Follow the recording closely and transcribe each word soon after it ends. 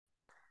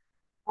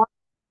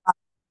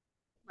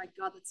my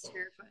God, that's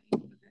terrifying.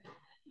 Okay.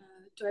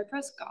 Do I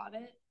press got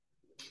it?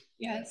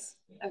 Yes.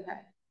 Okay.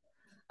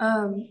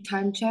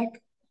 Time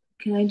check.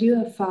 Can I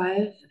do a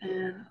 5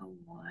 and a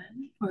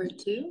 1 or a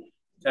 2?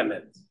 10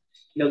 minutes.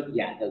 No,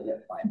 yeah, he'll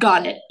get 5.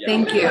 Got it. Yeah.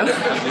 Thank you.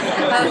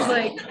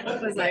 I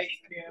was like,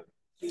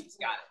 He's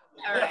got it.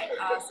 All right,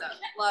 awesome.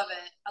 Love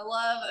it. I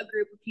love a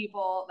group of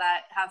people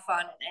that have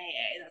fun in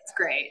AA. That's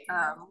great.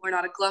 We're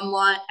not a glum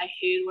lot. I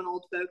hate when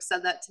old folks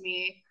said that to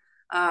me.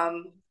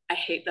 I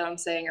hate that I'm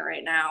saying it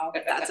right now.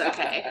 That's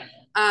okay.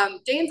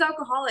 Daines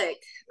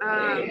alcoholic.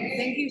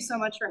 Thank you so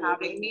much for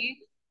having me.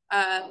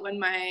 When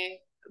my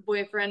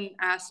boyfriend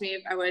asked me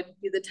if I would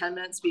be the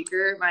 10-minute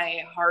speaker,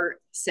 my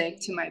heart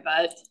sank to my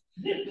butt.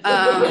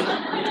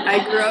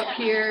 I grew up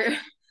here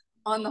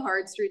on the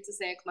hard streets of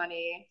San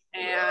Clemente,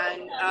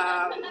 and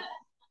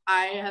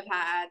I have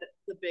had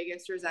the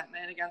biggest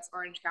resentment against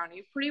Orange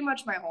County pretty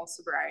much my whole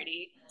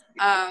sobriety.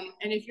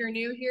 And if you're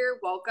new here,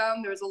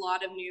 welcome. There's a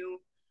lot of new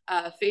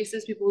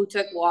faces, people who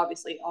took, well,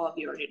 obviously all of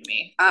you are new to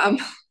me. A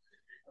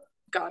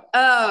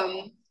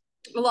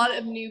lot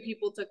of new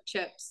people took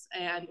chips,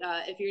 and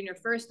if you're in your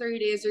first 30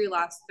 days or your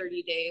last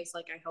 30 days,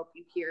 like, I hope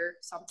you hear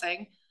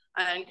something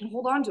and can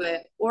hold on to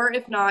it, or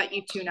if not,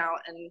 you tune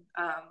out and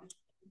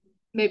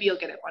maybe you'll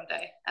get it one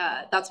day.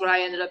 That's what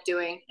I ended up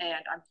doing,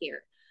 and I'm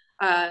here.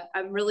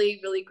 I'm really,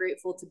 really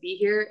grateful to be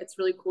here. It's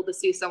really cool to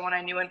see someone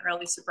I knew in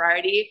early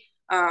sobriety,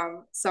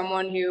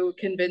 someone who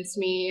convinced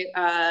me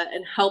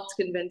and helped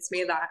convince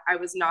me that I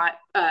was not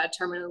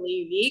terminally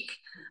unique.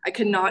 I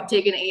could not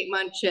take an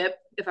 8-month chip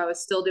if I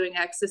was still doing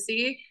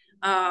ecstasy.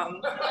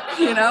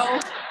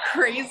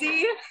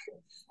 Crazy,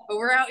 but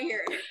we're out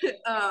here.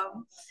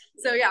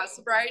 So yeah,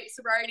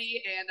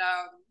 sobriety and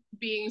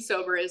being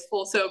sober is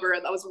full sober.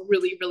 That was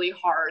really, really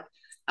hard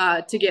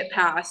to get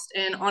past.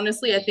 And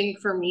honestly, I think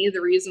for me,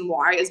 the reason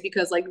why is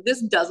because, like,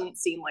 this doesn't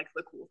seem like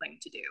the cool thing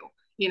to do.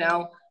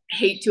 I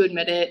hate to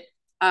admit it.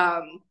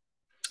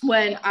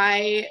 When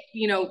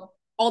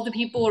all the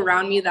people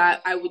around me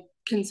that I would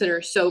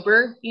consider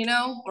sober,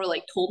 or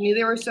like told me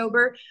they were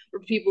sober, were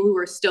people who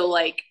were still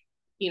like,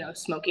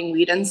 smoking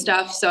weed and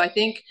stuff. So I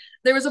think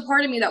there was a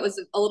part of me that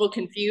was a little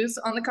confused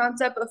on the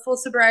concept of full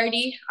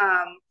sobriety.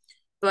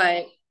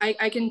 But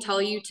I can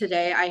tell you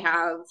today, I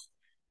have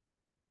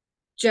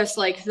just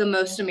like the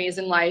most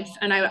amazing life.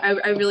 And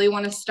I really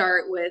want to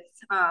start with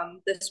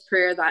this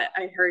prayer that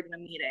I heard in a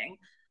meeting.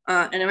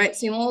 And it might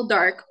seem a little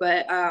dark,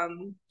 but I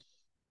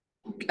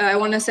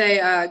want to say,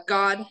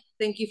 God,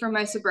 thank you for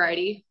my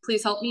sobriety.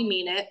 Please help me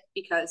mean it,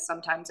 because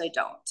sometimes I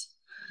don't.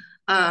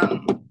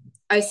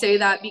 I say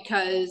that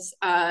because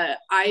I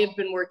have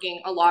been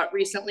working a lot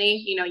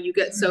recently. You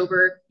get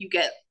sober, you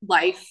get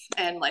life,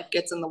 and life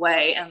gets in the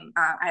way. And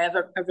I have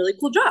a really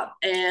cool job,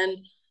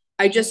 and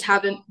I just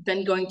haven't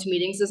been going to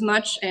meetings as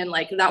much. And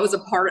like, that was a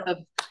part of,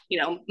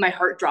 my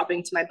heart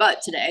dropping to my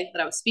butt today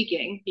that I was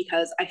speaking,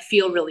 because I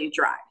feel really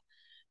dry.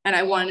 And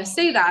I want to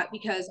say that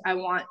because I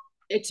want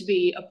it to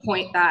be a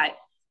point that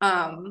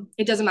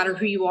it doesn't matter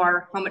who you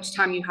are, how much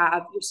time you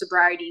have, your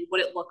sobriety, what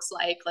it looks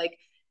like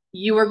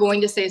you are going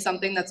to say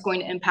something that's going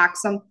to impact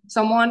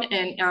someone.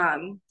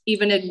 And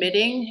even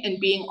admitting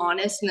and being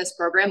honest in this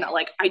program that,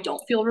 like, I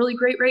don't feel really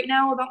great right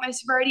now about my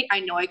sobriety.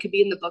 I know I could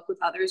be in the book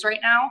with others right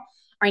now.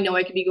 I know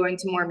I could be going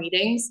to more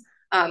meetings.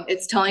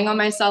 It's telling on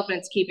myself, and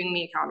it's keeping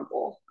me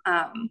accountable.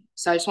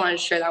 So I just wanted to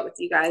share that with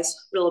you guys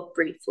real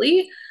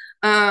briefly.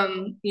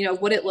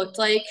 What it looked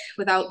like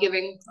without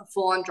giving a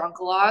full-on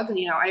drunkalogue.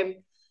 I'm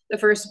the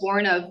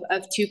firstborn of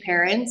 2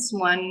 parents.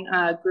 One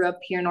grew up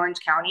here in Orange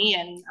County,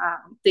 and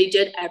they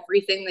did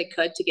everything they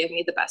could to give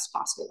me the best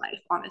possible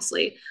life,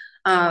 honestly.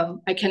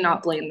 I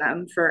cannot blame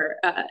them for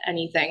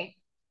anything,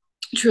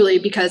 truly,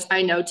 because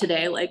I know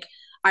today, like,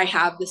 I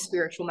have the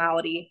spiritual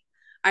malady.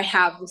 I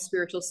have the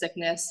spiritual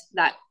sickness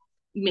that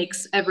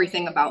makes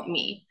everything about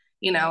me.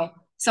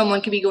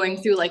 Someone could be going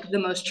through like the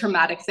most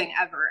traumatic thing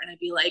ever, and I'd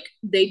be like,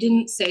 they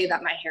didn't say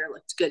that my hair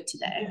looked good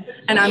today,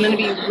 and I'm going to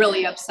be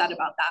really upset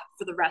about that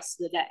for the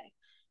rest of the day.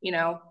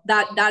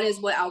 That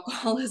is what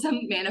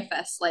alcoholism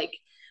manifests like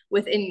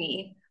within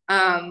me.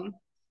 I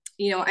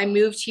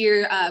moved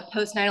here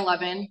post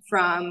 9/11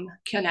 from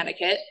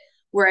Connecticut,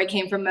 where I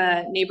came from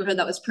a neighborhood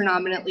that was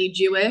predominantly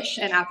Jewish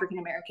and African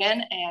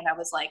American, and I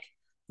was like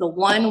the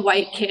one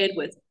white kid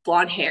with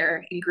blonde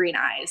hair and green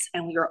eyes,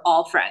 and we were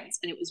all friends,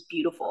 and it was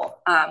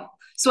beautiful.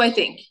 So I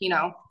think,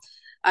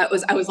 I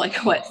was like,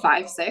 what,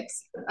 5,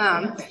 6?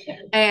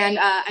 And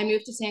I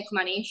moved to San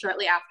Clemente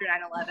shortly after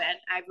 9/11.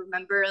 I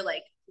remember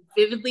like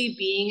vividly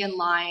being in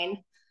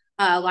line,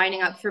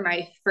 lining up for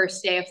my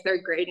first day of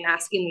 3rd grade and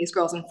asking these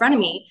girls in front of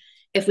me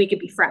if we could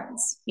be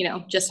friends,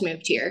 just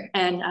moved here.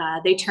 And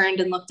they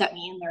turned and looked at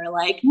me, and they were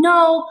like,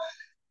 no,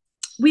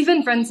 we've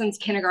been friends since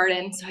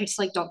kindergarten, so I just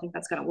like don't think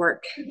that's gonna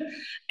work.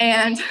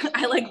 And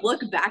I like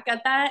look back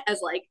at that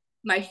as like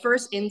my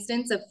first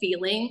instance of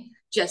feeling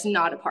just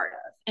not a part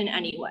of in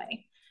any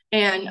way.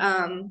 And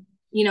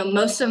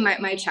most of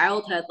my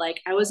childhood, like,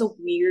 I was a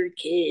weird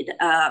kid.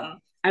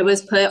 I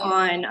was put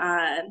on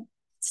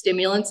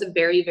stimulants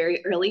very,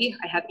 very early.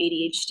 I have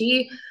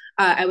ADHD.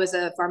 I was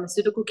a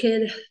pharmaceutical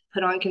kid,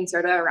 put on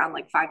Concerta around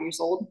like 5 years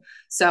old.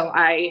 So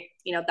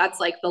that's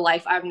like the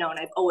life I've known.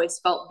 I've always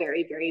felt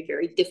very, very,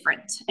 very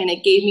different. And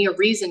it gave me a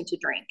reason to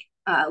drink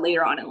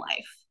later on in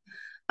life.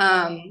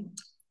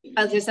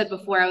 As I said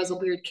before, I was a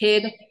weird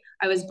kid.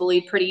 I was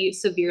bullied pretty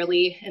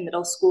severely in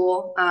middle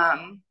school.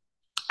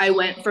 I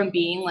went from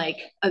being like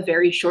a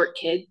very short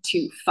kid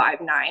to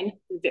 5'9"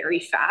 very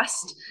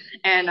fast.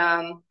 And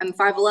I'm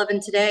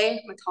 5'11"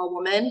 today. I'm a tall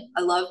woman.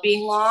 I love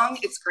being long.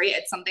 It's great.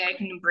 It's something I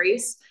can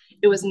embrace.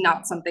 It was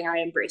not something I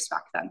embraced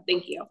back then.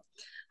 Thank you.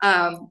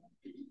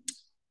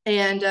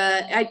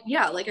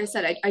 Like I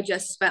said, I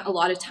just spent a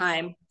lot of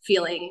time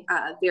feeling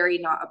very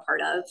not a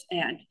part of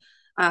and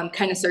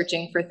kind of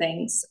searching for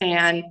things.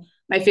 And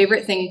my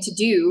favorite thing to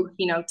do,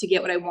 to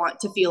get what I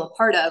want to feel a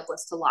part of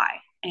was to lie.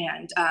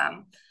 And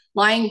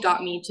lying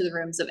got me to the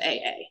rooms of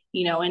AA,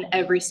 in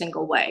every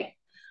single way.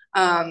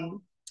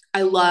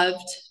 I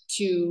loved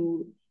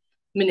to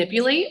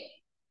manipulate.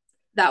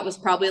 That was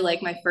probably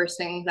like my first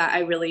thing that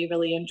I really,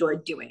 really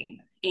enjoyed doing.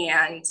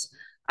 And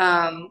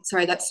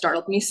sorry, that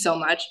startled me so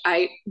much.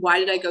 Why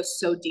did I go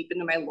so deep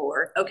into my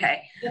lore?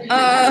 Okay. Okay,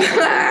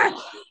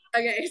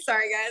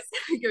 sorry guys.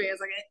 Give me a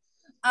second.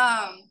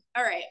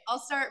 All right, I'll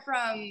start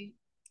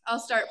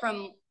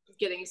from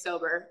getting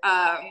sober.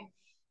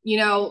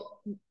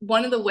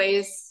 One of the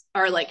ways,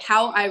 or like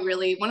how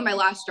one of my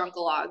last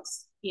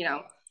drunkalogs,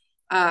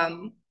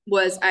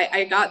 was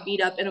I got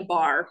beat up in a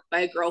bar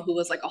by a girl who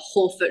was like a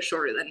whole foot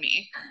shorter than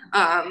me,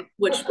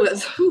 which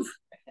was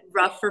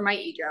rough for my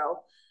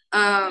ego.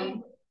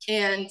 And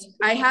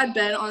I had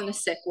been on a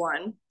sick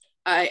one.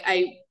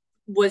 I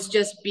was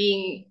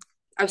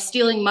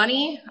stealing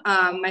money.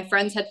 My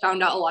friends had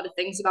found out a lot of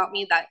things about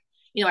me that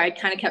I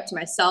kind of kept to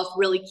myself,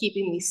 really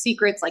keeping these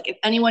secrets. Like if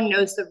anyone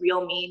knows the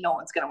real me, no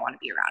one's going to want to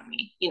be around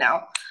me,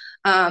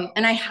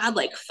 and I had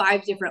like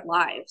 5 different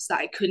lives that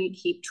I couldn't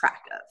keep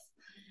track of.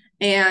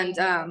 And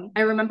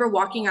I remember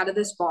walking out of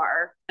this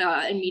bar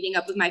and meeting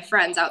up with my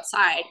friends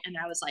outside. And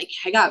I was like,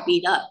 I got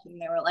beat up. And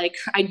they were like,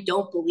 I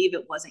don't believe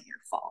it wasn't your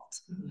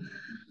fault.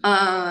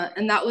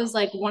 And that was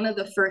like one of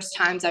the first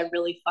times I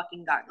really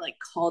fucking got like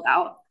called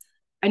out.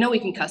 I know we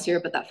can cuss here,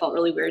 but that felt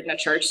really weird in a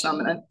church, so I'm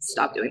gonna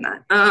stop doing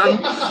that. I'm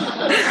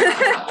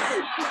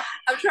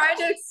trying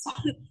to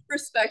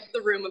respect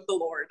the room of the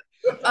Lord.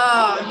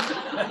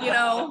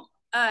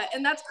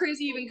 And that's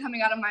crazy even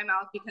coming out of my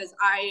mouth, because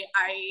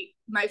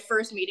my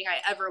first meeting I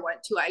ever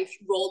went to, I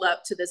rolled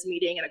up to this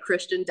meeting in a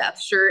Christian Death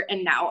shirt,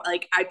 and now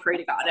like I pray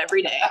to God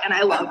every day and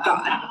I love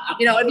God.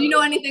 If you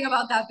know anything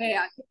about that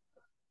band,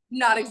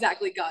 not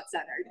exactly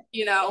God-centered,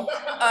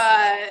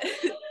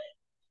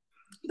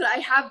 but I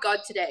have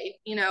God today,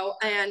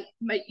 and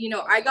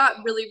I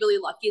got really, really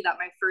lucky that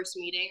my first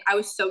meeting, I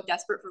was so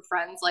desperate for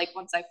friends. Like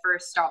once I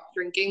first stopped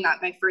drinking,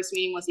 that my first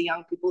meeting was a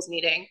young people's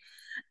meeting.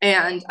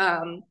 And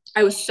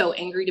I was so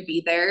angry to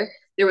be there.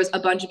 There was a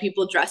bunch of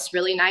people dressed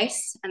really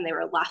nice, and they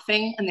were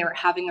laughing and they were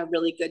having a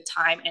really good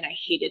time. And I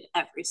hated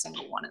every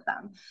single one of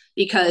them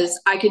because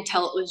I could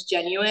tell it was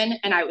genuine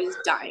and I was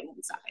dying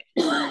inside.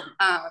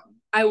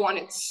 I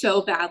wanted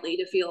so badly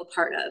to feel a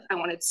part of. I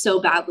wanted so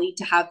badly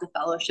to have the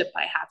fellowship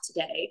I have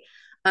today.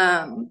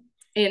 And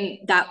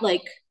that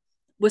like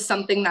was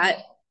something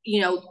that,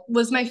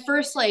 was my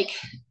first like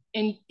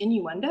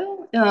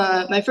innuendo,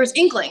 my first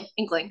inkling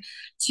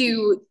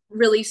to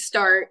really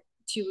start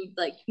to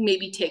like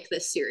maybe take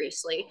this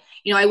seriously.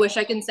 I wish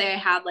I can say I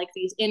had like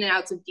these in and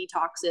outs of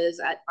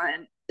detoxes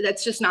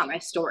that's just not my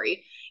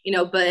story,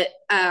 but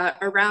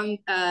around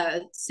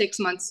 6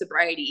 months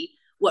sobriety,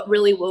 what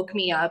really woke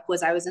me up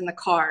was I was in the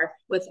car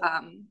with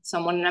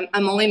someone, and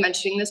I'm only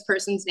mentioning this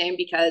person's name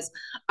because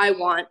I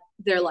want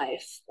their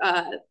life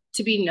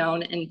to be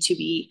known and to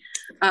be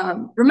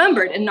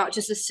remembered and not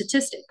just a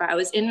statistic. But I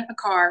was in a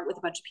car with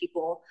a bunch of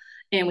people,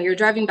 and we were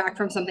driving back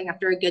from something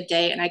after a good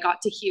day, and I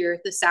got to hear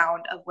the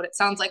sound of what it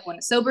sounds like when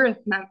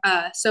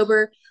a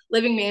sober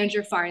living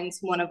manager finds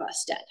one of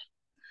us dead.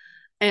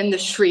 And the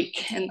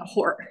shriek and the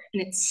horror,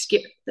 and it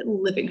scared the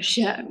living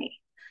shit out of me.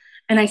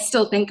 And I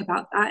still think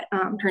about that.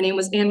 Her name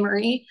was Anne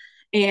Marie,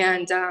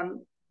 and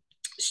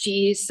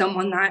she's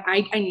someone that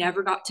I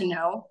never got to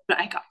know, but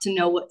I got to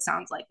know what it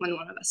sounds like when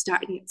one of us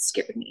died, and it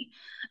scared me.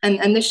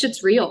 And this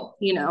shit's real,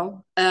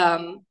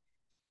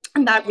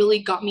 and that really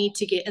got me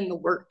to get in the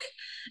work.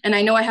 And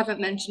I know I haven't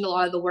mentioned a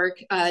lot of the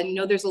work. I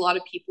know there's a lot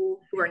of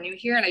people who are new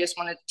here, and I just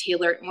want to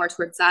tailor it more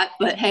towards that.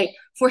 But hey,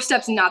 4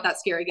 steps not that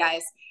scary,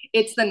 guys.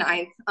 It's the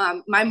 9th.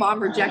 My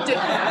mom rejected,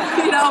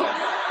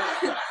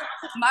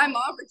 my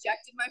mom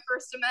rejected my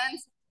first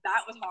amends.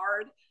 That was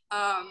hard.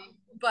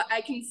 But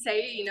I can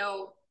say,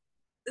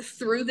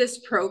 through this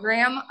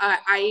program,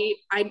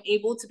 I'm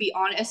able to be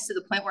honest to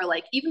the point where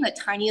like even the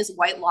tiniest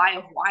white lie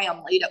of why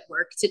I'm late at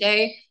work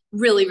today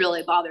really,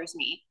 really bothers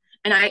me.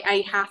 And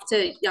I have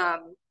to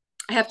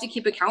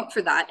keep account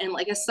for that. And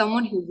like, as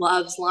someone who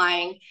loves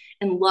lying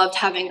and loved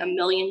having a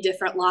million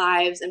different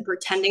lives and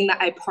pretending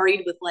that I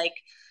partied with like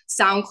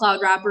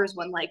SoundCloud rappers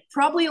when like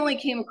probably only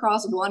came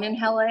across one in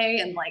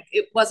LA and like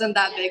it wasn't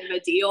that big of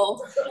a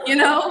deal,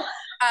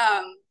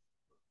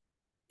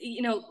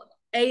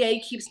 AA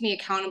keeps me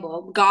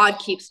accountable. God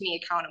keeps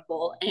me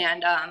accountable.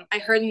 And I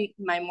heard in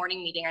my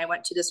morning meeting I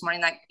went to this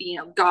morning that, you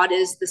know, God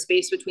is the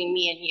space between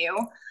me and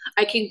you.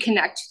 I can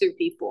connect through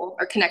people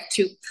or connect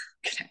through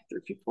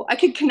people. I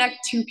could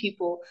connect to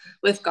people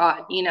with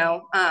God, you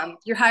know.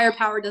 Your higher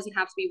power doesn't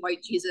have to be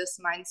white Jesus.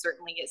 Mine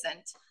certainly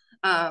isn't.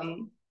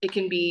 It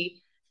can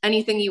be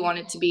anything you want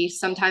it to be.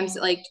 Sometimes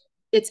like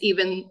it's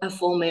even a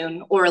full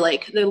moon or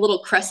like the little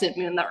crescent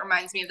moon that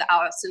reminds me of the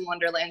Alice in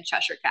Wonderland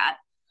Cheshire Cat,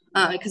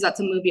 because that's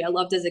a movie I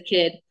loved as a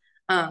kid.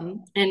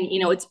 And you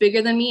know, it's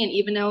bigger than me. And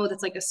even though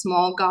that's like a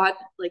small God,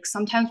 like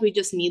sometimes we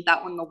just need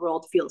that when the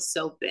world feels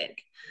so big.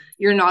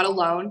 You're not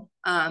alone.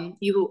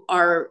 You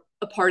are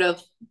a part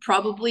of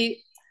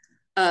probably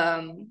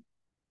the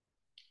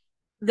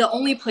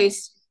only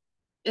place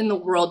in the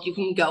world you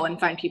can go and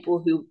find people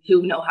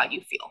who know how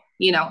you feel.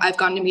 You know, I've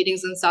gone to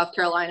meetings in South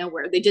Carolina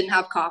where they didn't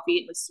have coffee;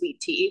 it was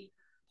sweet tea.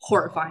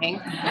 Horrifying.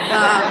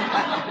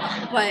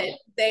 But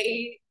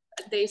they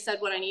said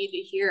what I needed to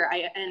hear.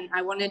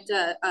 I wanted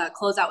to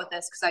close out with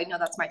this because I know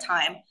that's my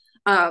time.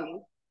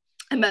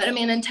 I met a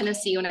man in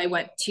Tennessee when I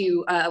went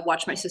to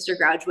watch my sister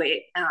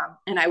graduate,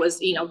 and I was,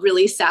 you know,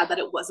 really sad that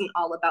it wasn't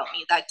all about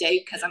me that day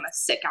because I'm a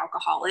sick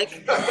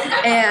alcoholic.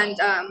 And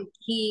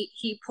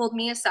he pulled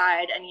me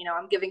aside, and you know,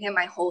 I'm giving him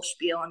my whole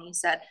spiel, and he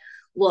said,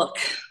 "Look,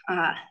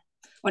 I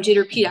want you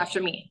to repeat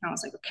after me." And I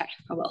was like, "Okay,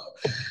 I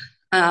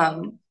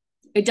will."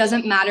 It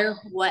doesn't matter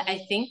what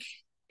I think.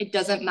 It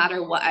doesn't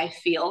matter what I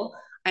feel.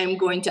 I am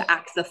going to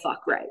act the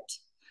fuck right.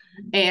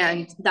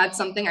 And that's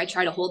something I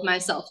try to hold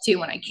myself to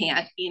when I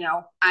can't. You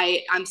know,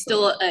 I'm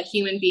still a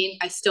human being.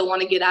 I still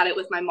want to get at it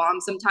with my mom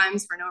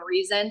sometimes for no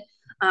reason.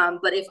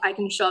 But if I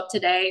can show up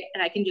today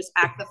and I can just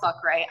act the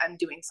fuck right, I'm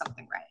doing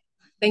something right.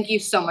 Thank you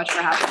so much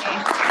for having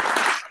me.